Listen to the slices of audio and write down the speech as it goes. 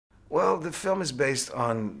Well, the film is based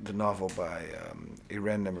on the novel by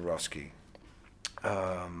Irene Nemirovsky.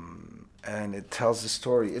 And it tells the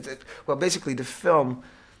story. Well, basically, the film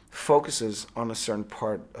focuses on a certain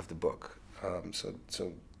part of the book. So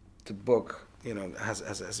the book,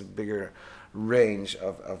 has a bigger range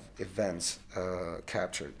of events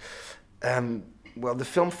captured. And well, the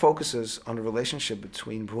film focuses on the relationship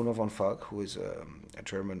between Bruno von Falk, who is a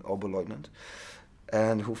German Oberleutnant,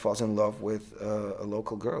 and who falls in love with a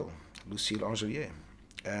local girl, Lucille Angelier.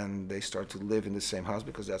 And they start to live in the same house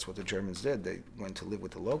because that's what the Germans did. They went to live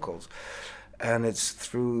with the locals. And it's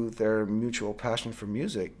through their mutual passion for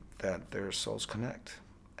music that their souls connect.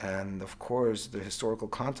 And of course, the historical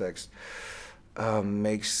context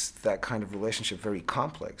makes that kind of relationship very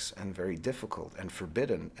complex and very difficult and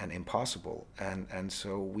forbidden and impossible. And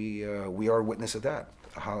so we are a witness of that,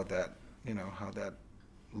 how that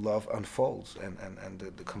love unfolds and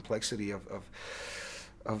the complexity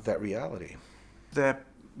of that reality. They're,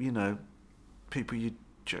 people you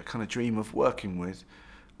kind of dream of working with,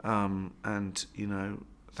 and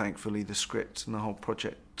thankfully the script and the whole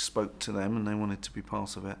project spoke to them and they wanted to be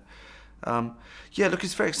part of it. Yeah, look,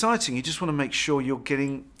 it's very exciting. You just want to make sure you're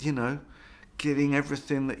getting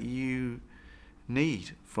everything that you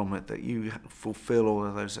need from it, that you fulfill all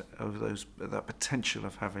of that potential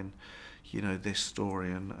of having, this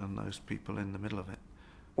story and those people in the middle of it.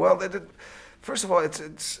 Well, first of all,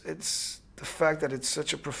 it's the fact that it's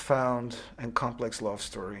such a profound and complex love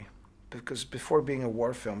story, because before being a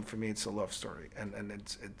war film, for me, it's a love story, and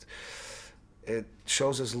it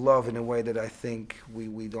shows us love in a way that I think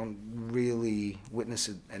we don't really witness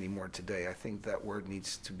it anymore today. I think that word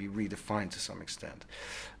needs to be redefined to some extent,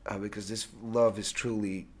 because this love is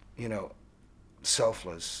truly,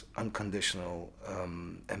 selfless, unconditional,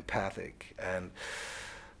 empathic,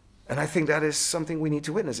 and I think that is something we need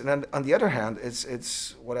to witness. And then, on the other hand,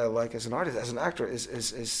 it's what I like as an artist, as an actor,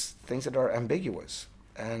 is things that are ambiguous.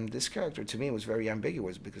 And this character, to me, was very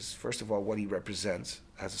ambiguous because, first of all, what he represents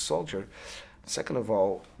as a soldier, second of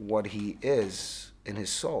all, what he is in his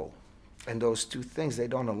soul. And those two things, they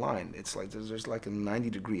don't align. It's like there's like a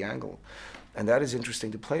 90-degree angle. And that is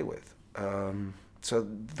interesting to play with. So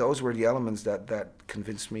those were the elements that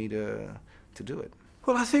convinced me to do it.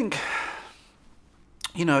 Well, I think,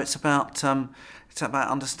 it's about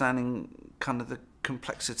understanding kind of the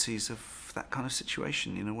complexities of that kind of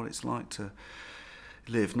situation, what it's like to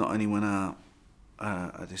live not only when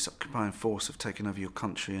this occupying force have taken over your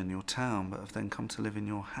country and your town, but have then come to live in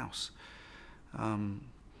your house.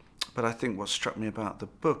 But I think what struck me about the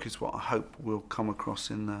book is what I hope will come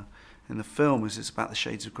across in the film, is it's about the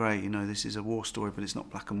shades of grey. This is a war story, but it's not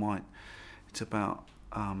black and white. It's about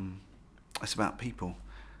people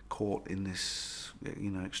caught in this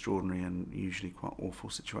extraordinary and usually quite awful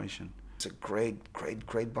situation. It's a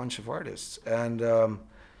great bunch of artists, and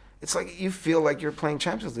it's like you feel like you're playing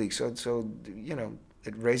Champions League. So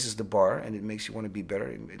it raises the bar and it makes you want to be better.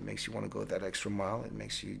 It makes you want to go that extra mile. It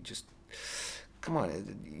makes you just, come on,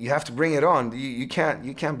 you have to bring it on. You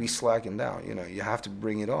can't be slacking down. You have to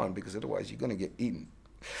bring it on, because otherwise you're going to get eaten.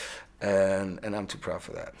 And I'm too proud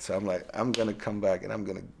for that. So I'm like, I'm gonna come back and I'm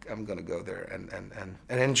gonna go there and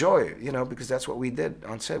enjoy it, because that's what we did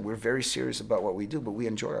on set. We're very serious about what we do, but we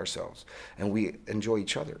enjoy ourselves and we enjoy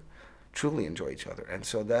each other, truly enjoy each other. And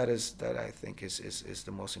so that I think is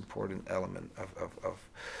the most important element of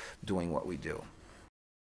doing what we do.